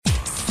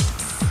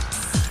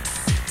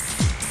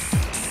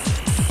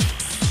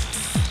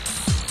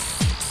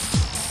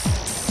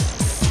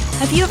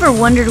Have you ever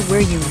wondered where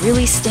you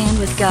really stand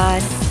with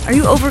God? Are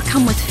you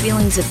overcome with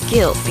feelings of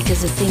guilt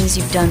because of things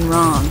you've done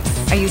wrong?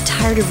 Are you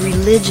tired of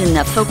religion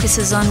that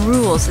focuses on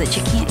rules that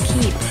you can't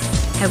keep?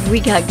 Have we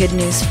got good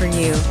news for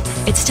you?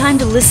 It's time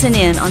to listen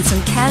in on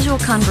some casual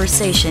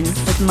conversation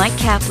with Mike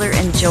Kapler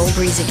and Joel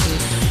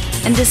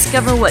Brueseke and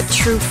discover what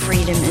true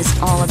freedom is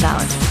all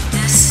about.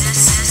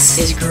 This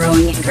is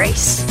Growing in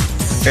Grace.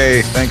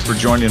 Hey, thanks for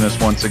joining us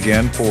once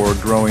again for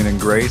Growing in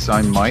Grace.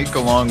 I'm Mike,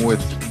 along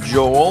with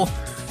Joel,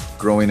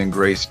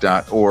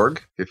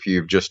 growingingrace.org. If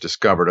you've just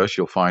discovered us,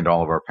 you'll find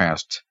all of our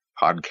past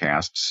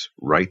podcasts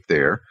right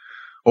there.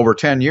 Over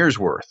 10 years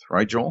worth,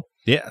 right, Joel?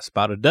 Yes,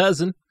 about a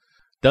dozen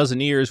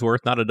years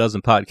worth, not a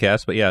dozen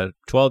podcasts, but yeah,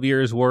 12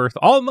 years worth,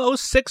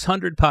 almost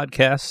 600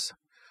 podcasts.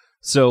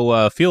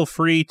 So feel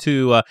free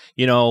to,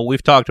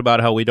 we've talked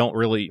about how we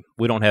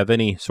don't have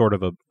any sort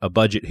of a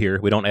budget here.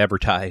 We don't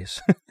advertise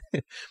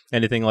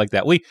anything like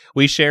that.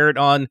 We share it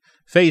on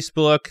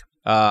Facebook.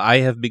 I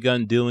have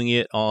begun doing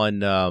it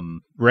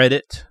on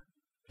Reddit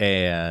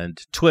and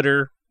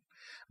Twitter.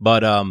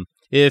 But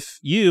if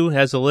you,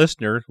 as a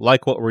listener,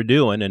 like what we're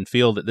doing and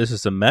feel that this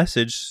is a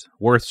message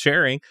worth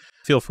sharing,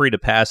 feel free to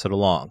pass it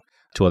along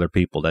to other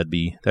people.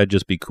 That'd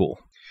just be cool.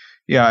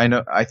 Yeah, I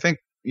know. I think,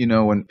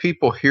 when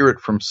people hear it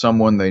from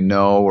someone they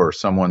know or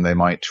someone they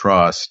might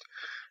trust,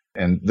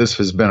 and this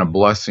has been a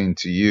blessing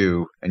to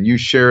you, and you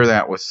share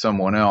that with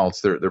someone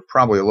else, they're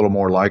probably a little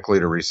more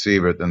likely to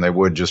receive it than they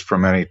would just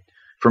from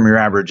your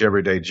average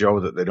everyday Joe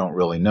that they don't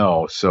really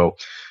know. So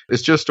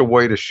it's just a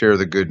way to share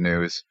the good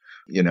news,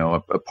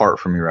 apart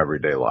from your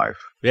everyday life.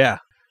 Yeah,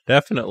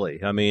 definitely.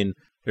 I mean,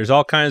 there's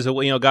all kinds of,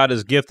 God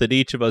has gifted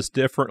each of us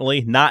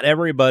differently. Not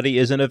everybody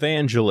is an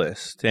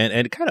evangelist.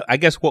 And kind of, I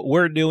guess what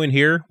we're doing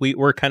here,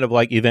 we're kind of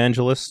like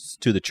evangelists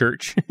to the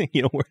church.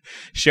 We're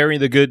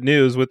sharing the good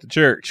news with the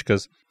church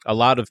because a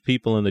lot of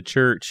people in the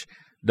church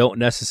don't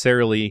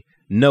necessarily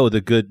know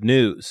the good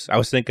news. I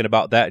was thinking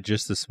about that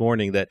just this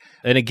morning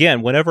and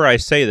again, whenever I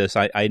say this,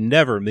 I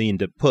never mean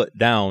to put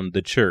down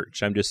the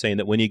church. I'm just saying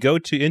that when you go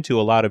into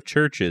a lot of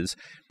churches,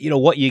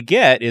 what you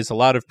get is a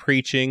lot of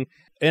preaching,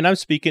 and I'm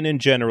speaking in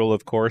general,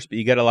 of course, but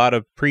you get a lot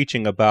of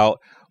preaching about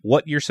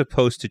what you're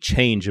supposed to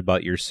change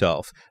about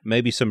yourself,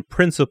 maybe some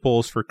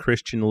principles for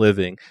Christian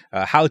living,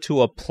 how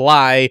to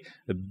apply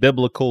the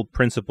biblical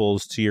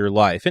principles to your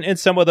life. And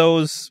some of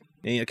those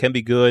can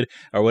be good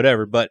or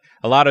whatever, but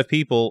a lot of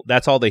people,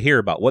 that's all they hear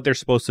about, what they're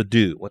supposed to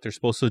do, what they're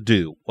supposed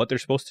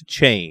to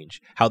change,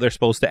 how they're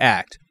supposed to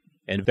act.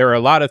 And there are a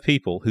lot of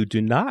people who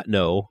do not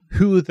know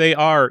who they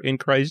are in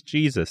Christ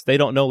Jesus. They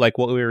don't know, like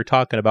what we were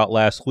talking about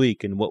last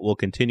week and what we'll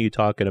continue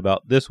talking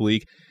about this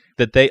week,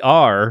 that they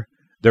are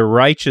the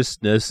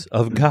righteousness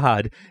of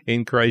God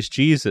in Christ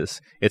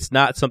Jesus. It's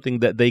not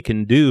something that they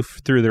can do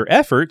through their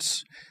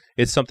efforts.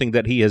 It's something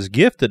that He has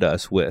gifted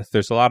us with.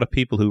 There's a lot of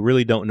people who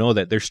really don't know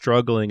that. They're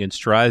struggling and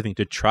striving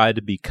to try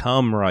to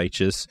become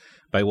righteous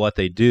by what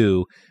they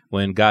do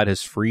when God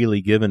has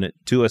freely given it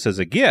to us as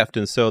a gift.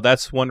 And so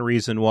that's one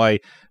reason why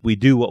we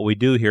do what we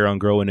do here on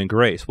Growing in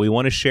Grace. We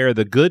want to share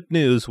the good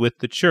news with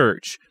the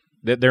church,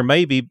 that there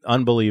may be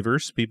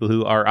unbelievers, people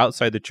who are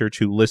outside the church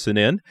who listen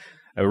in.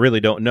 I really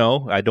don't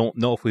know. I don't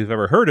know if we've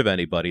ever heard of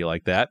anybody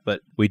like that,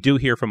 but we do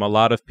hear from a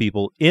lot of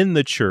people in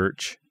the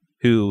church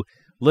who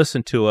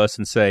listen to us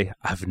and say,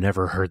 I've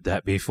never heard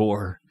that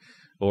before,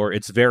 or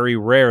it's very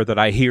rare that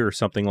I hear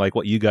something like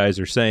what you guys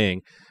are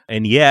saying.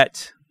 And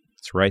yet,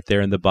 it's right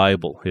there in the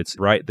Bible. It's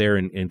right there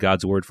in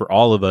God's Word for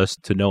all of us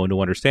to know and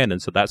to understand.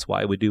 And so that's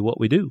why we do what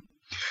we do.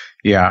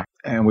 Yeah,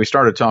 and we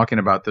started talking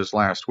about this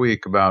last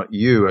week, about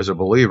you as a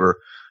believer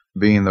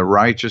being the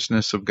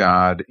righteousness of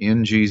God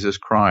in Jesus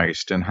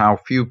Christ, and how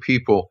few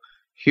people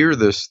hear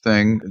this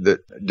thing that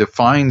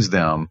defines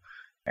them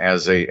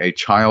as a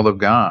child of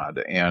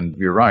God. And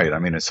you're right. I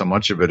mean, so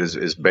much of it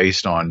is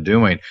based on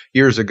doing.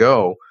 Years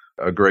ago,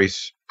 a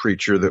grace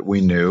preacher that we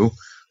knew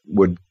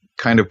would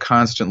kind of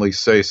constantly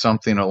say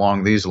something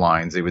along these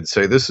lines. He would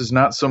say, this is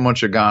not so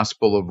much a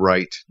gospel of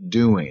right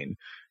doing,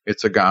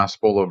 it's a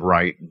gospel of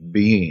right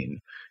being.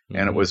 Mm-hmm.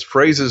 And it was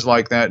phrases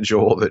like that,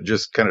 Joel, that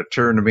just kind of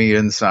turned me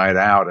inside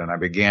out, and I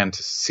began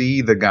to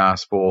see the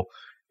gospel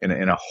in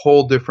a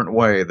whole different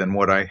way than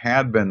what I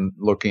had been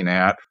looking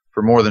at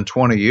for more than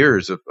 20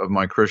 years of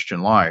my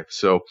Christian life.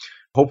 So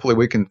hopefully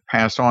we can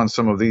pass on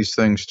some of these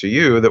things to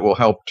you that will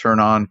help turn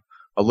on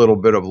a little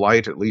bit of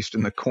light, at least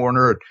in the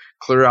corner, and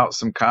clear out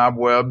some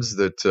cobwebs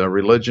that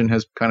religion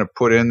has kind of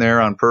put in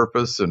there on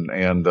purpose,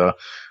 and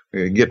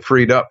get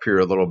freed up here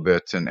a little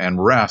bit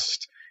and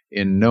rest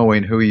in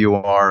knowing who you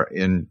are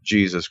in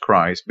Jesus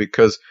Christ.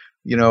 Because,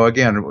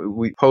 again,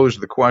 we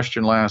posed the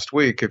question last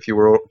week, if you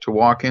were to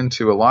walk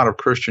into a lot of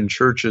Christian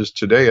churches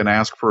today and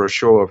ask for a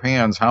show of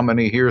hands, how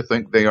many here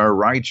think they are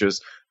righteous?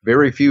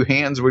 Very few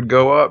hands would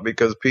go up,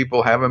 because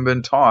people haven't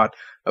been taught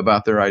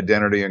about their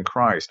identity in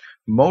Christ.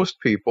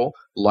 Most people,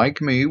 like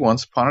me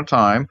once upon a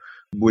time,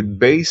 would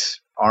base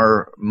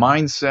our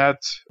mindset,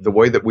 the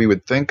way that we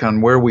would think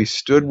on where we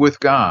stood with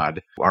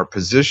God, our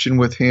position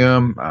with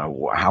Him,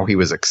 how He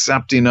was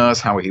accepting us,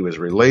 how He was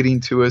relating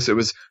to us.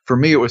 For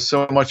me, it was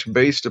so much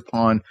based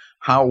upon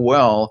how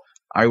well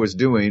I was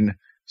doing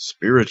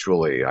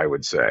spiritually, I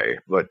would say.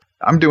 But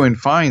I'm doing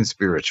fine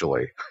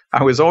spiritually.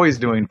 I was always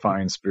doing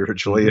fine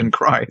spiritually in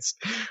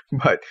Christ.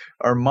 But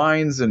our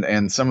minds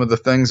and some of the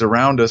things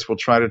around us will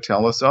try to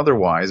tell us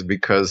otherwise,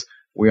 because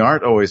we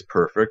aren't always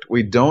perfect.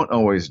 We don't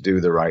always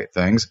do the right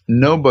things.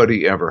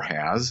 Nobody ever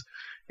has.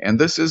 And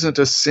this isn't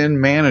a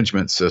sin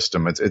management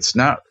system. It's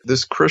not.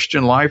 This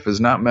Christian life is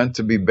not meant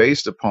to be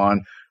based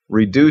upon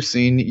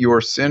reducing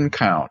your sin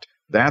count.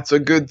 That's a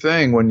good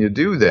thing when you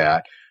do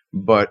that.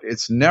 But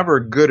it's never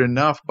good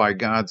enough by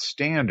God's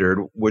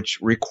standard, which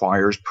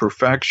requires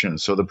perfection.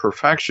 So the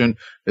perfection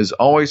is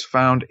always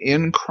found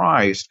in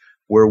Christ,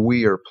 where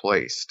we are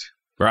placed.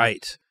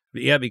 Right.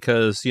 Yeah,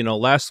 because,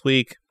 last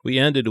week we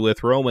ended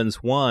with Romans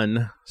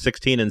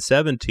 1:16 and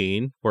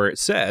 17, where it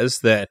says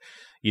that,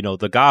 in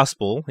the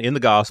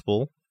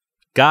gospel,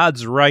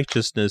 God's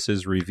righteousness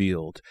is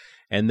revealed.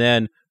 And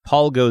then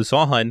Paul goes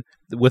on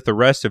with the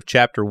rest of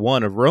chapter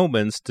 1 of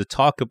Romans to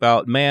talk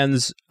about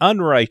man's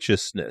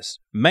unrighteousness.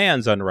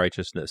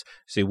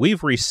 See,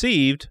 we've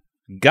received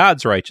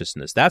God's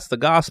righteousness. That's the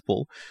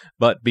gospel.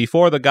 But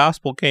before the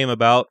gospel came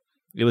about,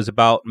 it was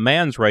about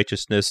man's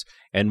righteousness.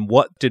 And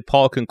what did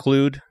Paul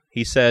conclude?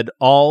 He said,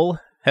 all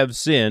have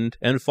sinned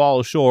and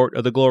fall short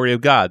of the glory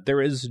of God.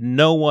 There is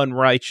no one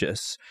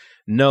righteous.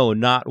 No,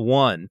 not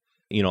one.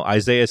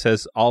 Isaiah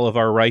says all of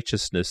our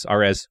righteousness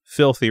are as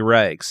filthy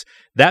rags.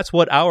 That's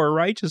what our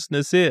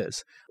righteousness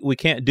is. We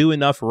can't do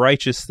enough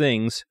righteous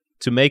things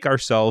to make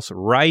ourselves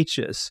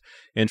righteous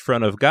in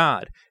front of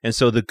God. And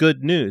so the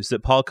good news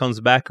that Paul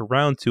comes back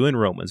around to in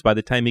Romans, by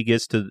the time he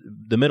gets to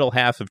the middle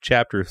half of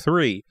chapter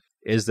 3,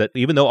 is that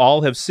even though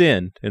all have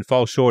sinned and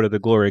fall short of the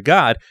glory of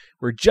God,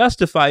 we're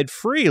justified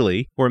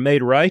freely, we're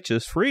made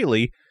righteous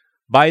freely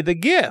by the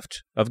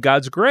gift of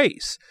God's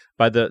grace,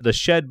 by the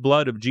shed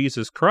blood of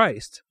Jesus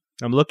Christ.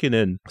 I'm looking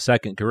in 2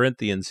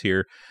 Corinthians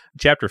here,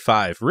 chapter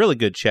 5, really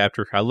good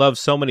chapter. I love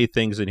so many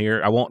things in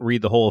here. I won't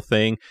read the whole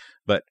thing,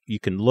 but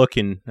you can look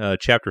in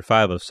chapter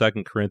 5 of 2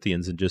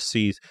 Corinthians and just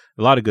see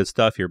a lot of good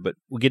stuff here. But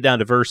we get down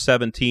to verse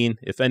 17.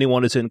 If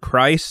anyone is in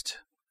Christ,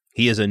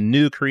 he is a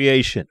new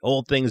creation.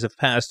 Old things have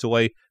passed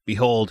away.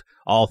 Behold,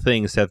 all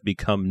things have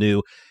become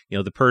new.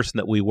 The person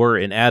that we were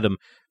in Adam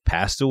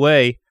passed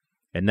away.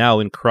 And now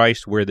in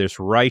Christ, we're this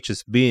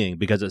righteous being,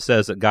 because it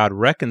says that God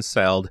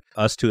reconciled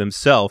us to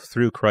Himself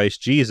through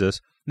Christ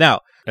Jesus. Now,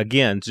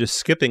 again, just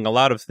skipping a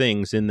lot of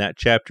things in that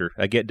chapter,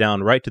 I get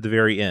down right to the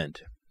very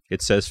end.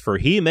 It says, for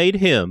He made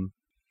Him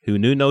who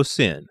knew no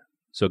sin.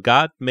 So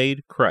God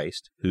made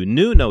Christ, who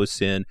knew no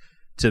sin,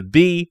 to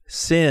be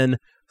sin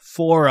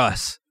for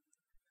us,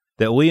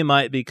 that we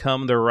might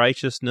become the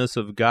righteousness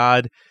of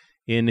God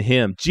in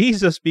Him.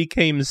 Jesus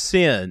became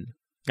sin.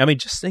 I mean,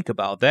 just think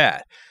about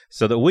that.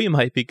 So that we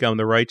might become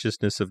the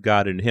righteousness of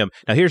God in Him.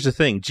 Now, here's the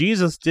thing.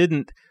 Jesus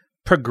didn't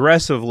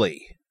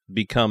progressively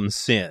become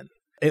sin.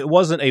 It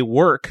wasn't a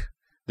work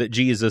that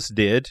Jesus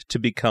did to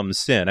become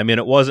sin. I mean,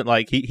 it wasn't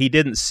like he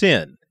didn't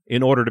sin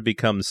in order to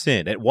become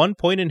sin. At one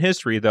point in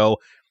history, though,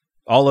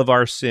 all of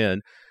our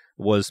sin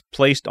was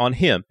placed on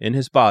Him in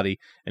His body,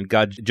 and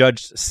God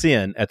judged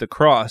sin at the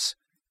cross.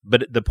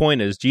 But the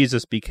point is,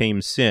 Jesus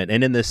became sin.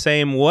 And in the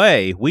same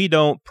way, we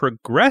don't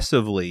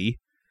progressively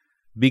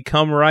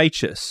become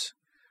righteous.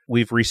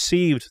 We've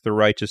received the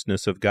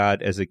righteousness of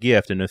God as a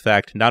gift. And in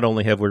fact, not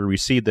only have we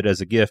received it as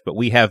a gift, but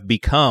we have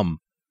become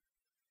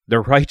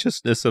the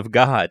righteousness of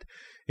God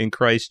in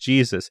Christ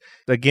Jesus.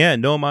 Again,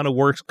 no amount of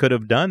works could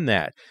have done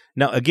that.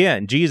 Now,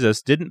 again,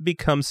 Jesus didn't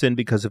become sin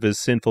because of His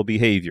sinful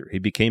behavior. He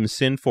became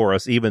sin for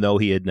us, even though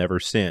He had never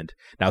sinned.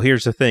 Now,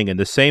 here's the thing. In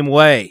the same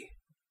way,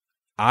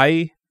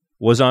 I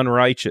was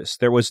unrighteous.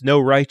 There was no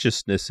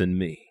righteousness in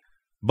me.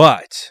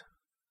 But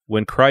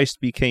when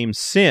Christ became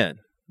sin,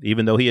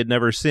 even though He had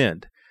never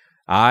sinned,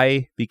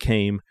 I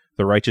became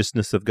the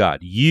righteousness of God.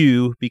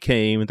 You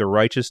became the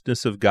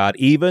righteousness of God,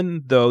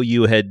 even though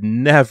you had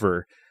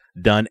never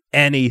done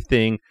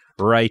anything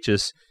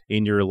righteous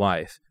in your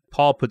life.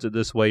 Paul puts it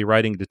this way,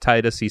 writing to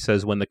Titus. He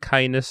says, when the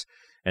kindness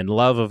and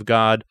love of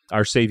God,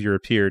 our Savior,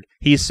 appeared,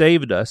 He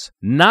saved us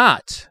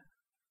not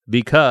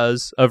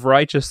because of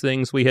righteous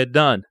things we had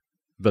done,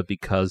 but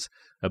because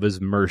of His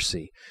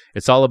mercy.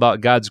 It's all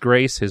about God's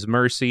grace, His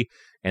mercy,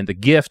 and the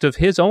gift of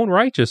His own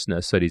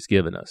righteousness that He's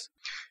given us.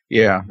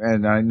 Yeah,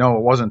 and I know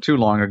it wasn't too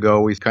long ago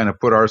we kind of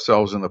put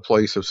ourselves in the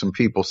place of some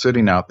people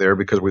sitting out there,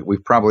 because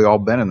we've probably all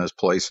been in this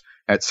place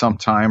at some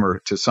time or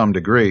to some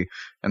degree,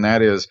 and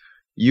that is,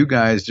 you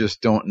guys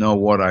just don't know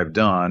what I've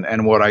done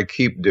and what I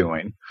keep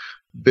doing.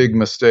 Big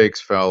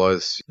mistakes,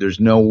 fellas. There's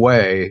no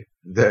way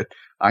that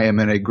I am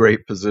in a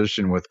great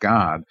position with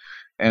God.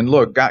 And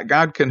look,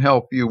 God can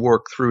help you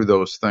work through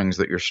those things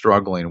that you're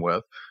struggling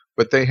with,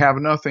 but they have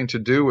nothing to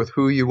do with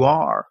who you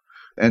are.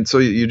 And so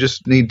you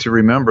just need to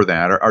remember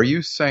that. Are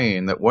you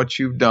saying that what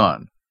you've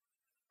done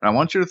And I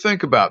want you to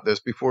think about this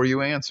before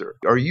you answer.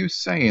 Are you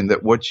saying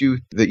that what you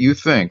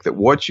think that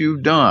what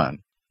you've done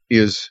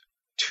is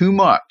too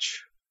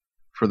much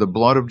for the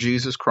blood of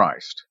Jesus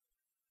Christ?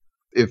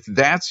 If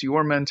that's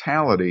your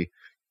mentality,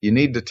 you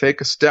need to take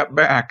a step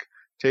back,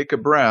 take a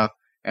breath,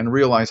 and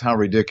realize how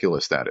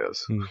ridiculous that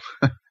is.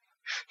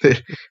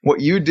 That what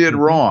you did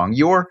wrong,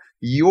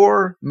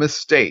 your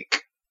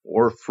mistake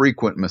or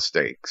frequent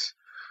mistakes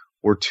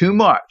were too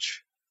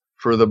much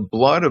for the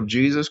blood of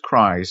Jesus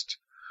Christ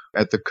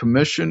at the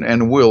commission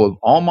and will of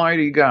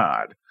Almighty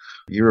God.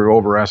 You're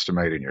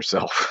overestimating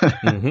yourself.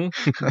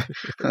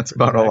 That's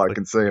about all I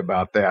can say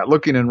about that.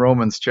 Looking in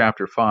Romans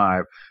chapter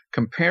 5,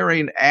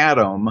 comparing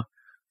Adam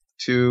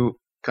to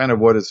kind of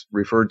what is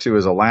referred to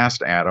as a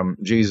last Adam,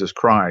 Jesus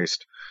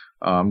Christ.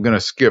 I'm going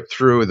to skip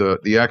through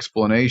the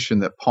explanation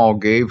that Paul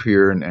gave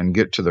here and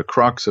get to the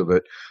crux of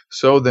it.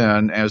 So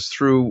then, as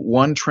through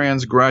one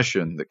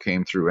transgression that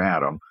came through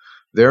Adam,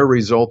 there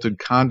resulted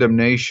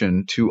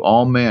condemnation to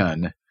all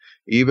men,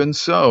 even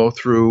so,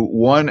 through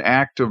one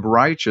act of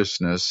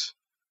righteousness,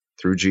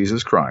 through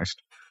Jesus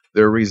Christ,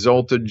 there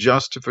resulted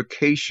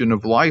justification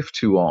of life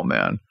to all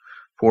men.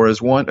 For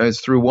as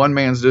through one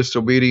man's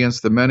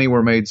disobedience the many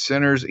were made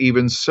sinners,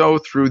 even so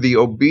through the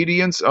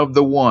obedience of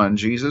the one,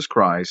 Jesus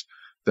Christ,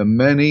 the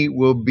many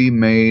will be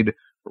made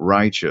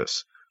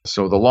righteous.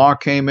 So the law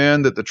came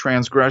in that the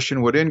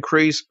transgression would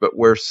increase, but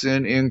where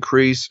sin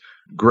increased,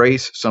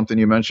 grace, something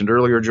you mentioned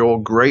earlier, Joel,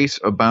 grace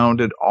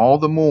abounded all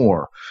the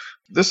more.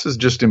 This is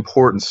just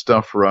important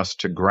stuff for us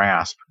to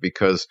grasp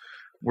because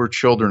we're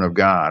children of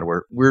God.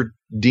 We're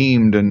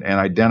deemed and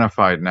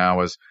identified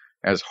now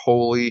as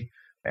holy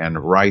and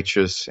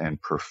righteous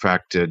and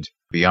perfected,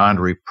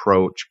 beyond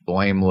reproach,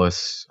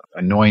 blameless,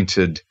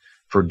 anointed,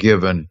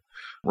 forgiven,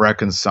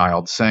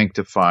 reconciled,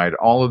 sanctified.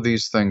 All of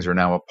these things are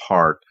now a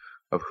part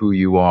of who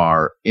you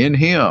are in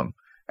Him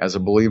as a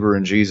believer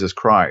in Jesus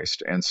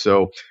Christ. And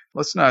so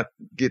let's not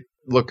get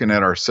looking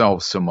at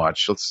ourselves so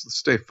much. Let's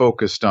stay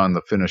focused on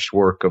the finished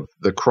work of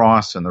the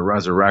cross and the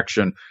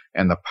resurrection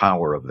and the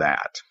power of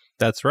that.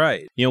 That's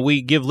right.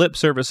 We give lip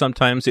service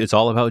sometimes. It's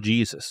all about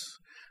Jesus.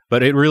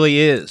 But it really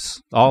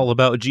is all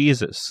about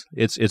Jesus.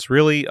 It's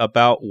really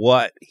about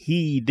what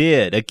He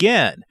did.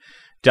 Again,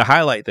 to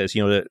highlight this,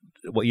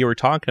 what you were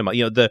talking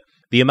about,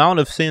 the amount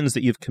of sins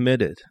that you've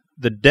committed,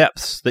 the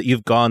depths that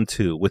you've gone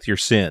to with your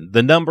sin,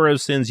 the number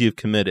of sins you've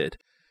committed.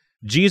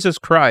 Jesus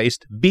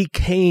Christ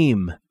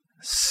became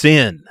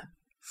sin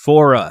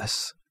for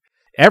us.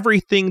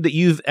 Everything that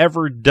you've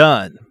ever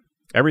done,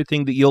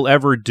 everything that you'll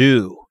ever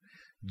do,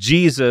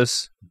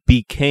 Jesus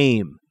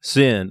became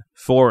sin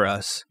for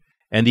us.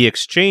 And the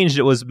exchange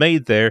that was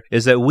made there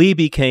is that we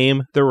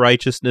became the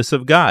righteousness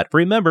of God.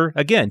 Remember,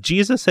 again,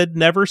 Jesus had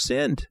never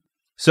sinned.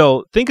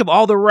 So think of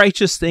all the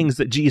righteous things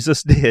that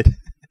Jesus did,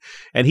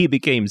 and He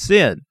became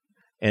sin.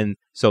 And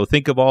so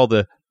think of all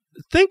the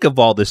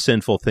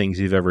sinful things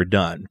you've ever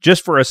done,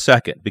 just for a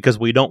second, because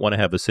we don't want to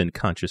have a sin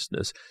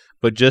consciousness.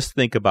 But just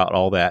think about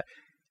all that.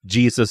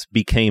 Jesus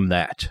became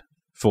that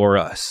for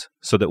us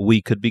so that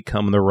we could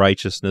become the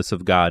righteousness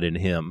of God in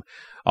Him.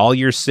 All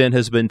your sin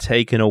has been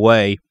taken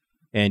away,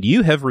 and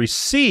you have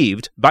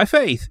received, by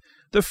faith,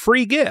 the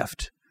free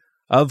gift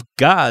of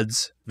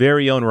God's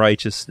very own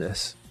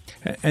righteousness.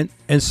 And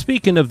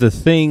speaking of the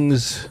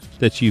things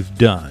that you've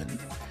done,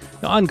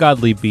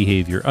 ungodly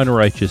behavior,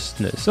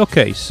 unrighteousness.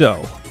 Okay,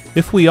 so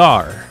if we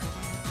are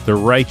the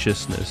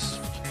righteousness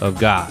of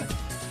God,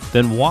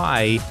 then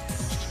why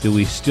do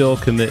we still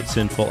commit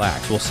sinful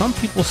acts? Well, some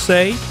people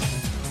say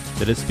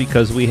that it's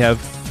because we have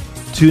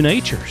two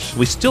natures.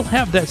 We still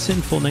have that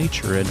sinful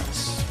nature in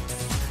us.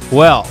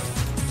 Well,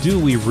 do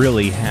we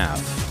really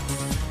have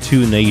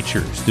two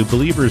natures? Do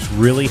believers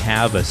really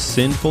have a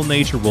sinful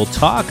nature? We'll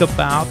talk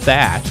about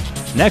that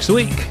next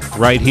week,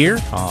 right here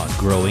on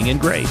Growing in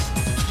Grace.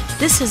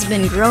 This has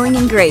been Growing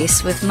in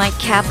Grace with Mike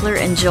Kapler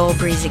and Joel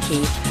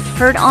Brizicki,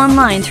 heard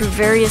online through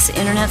various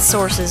internet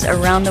sources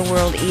around the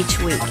world each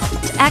week.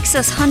 To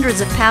access hundreds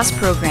of past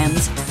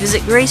programs,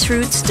 visit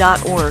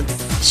graceroots.org.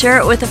 Share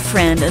it with a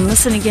friend and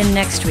listen again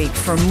next week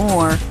for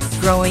more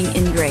Growing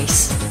in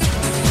Grace.